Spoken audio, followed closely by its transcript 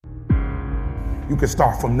You can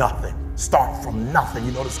start from nothing. Start from nothing.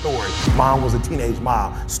 You know the story. Mom was a teenage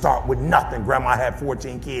mom. Start with nothing. Grandma had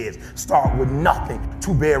 14 kids. Start with nothing.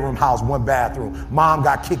 2-bedroom house, 1 bathroom. Mom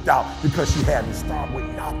got kicked out because she had to start with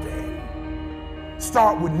nothing.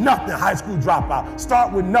 Start with nothing. High school dropout.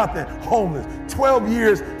 Start with nothing. Homeless. 12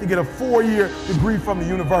 years to get a 4-year degree from the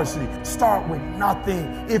university. Start with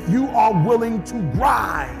nothing. If you are willing to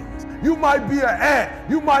grind. You might be an ant.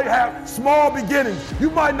 You might have small beginnings. You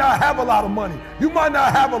might not have a lot of money. You might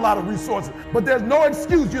not have a lot of resources, but there's no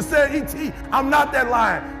excuse. You said, E.T., I'm not that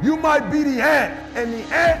lion. You might be the ant, and the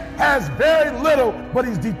ant has very little, but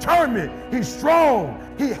he's determined. He's strong.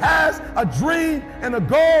 He has a dream and a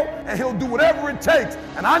goal, and he'll do whatever it takes.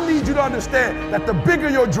 And I need you to understand that the bigger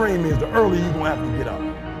your dream is, the earlier you're going to have to get up.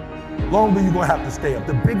 The longer you're going to have to stay up.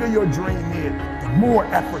 The bigger your dream is, the more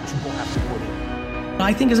effort you're going to have to put in.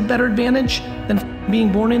 I think is a better advantage than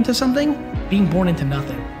being born into something, being born into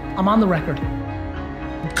nothing. I'm on the record.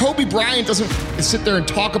 Kobe Bryant doesn't sit there and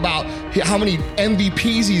talk about how many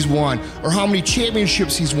MVPs he's won or how many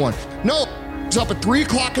championships he's won. No, he's up at 3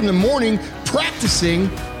 o'clock in the morning practicing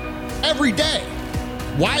every day.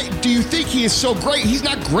 Why do you think he is so great? He's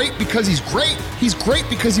not great because he's great. He's great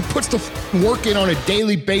because he puts the work in on a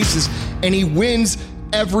daily basis and he wins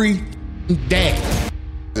every day.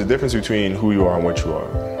 The difference between who you are and what you are.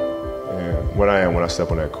 And what I am when I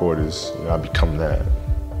step on that court is, I become that.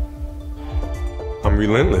 I'm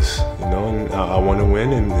relentless, and I want to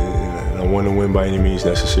win, and I want to win by any means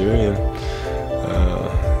necessary, and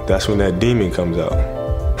that's when that demon comes out.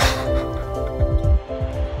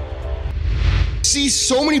 See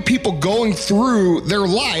so many people going through their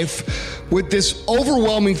life with this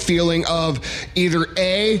overwhelming feeling of either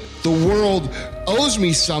A, the world owes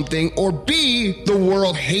me something, or B, the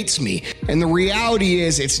world hates me. And the reality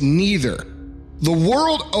is it's neither. The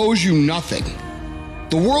world owes you nothing.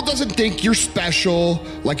 The world doesn't think you're special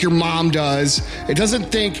like your mom does. It doesn't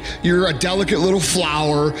think you're a delicate little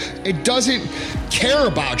flower. It doesn't care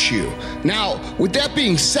about you. Now, with that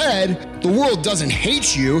being said, the world doesn't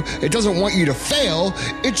hate you. It doesn't want you to fail.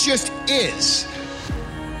 It just is.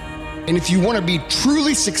 And if you want to be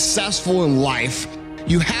truly successful in life,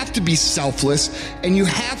 you have to be selfless, and you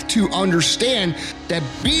have to understand that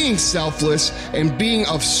being selfless and being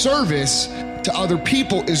of service to other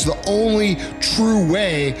people is the only true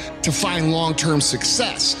way to find long-term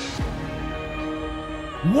success.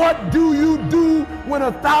 What do you do when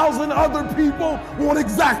 1,000 other people want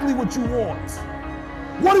exactly what you want?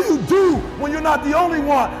 What do you do when you're not the only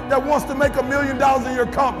one that wants to make $1 million in your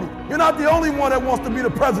company? You're not the only one that wants to be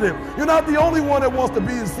the president. You're not the only one that wants to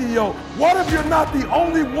be the CEO. What if you're not the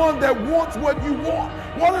only one that wants what you want?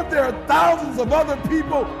 What if there are thousands of other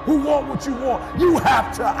people who want what you want? You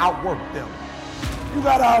have to outwork them. You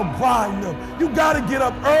gotta outgrind them. You gotta get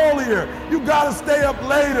up earlier. You gotta stay up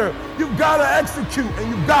later. You gotta execute, and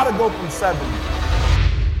you gotta go from 70.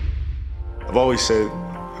 I've always said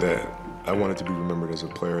that I wanted to be remembered as a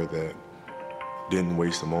player that didn't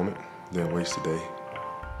waste a moment, didn't waste a day.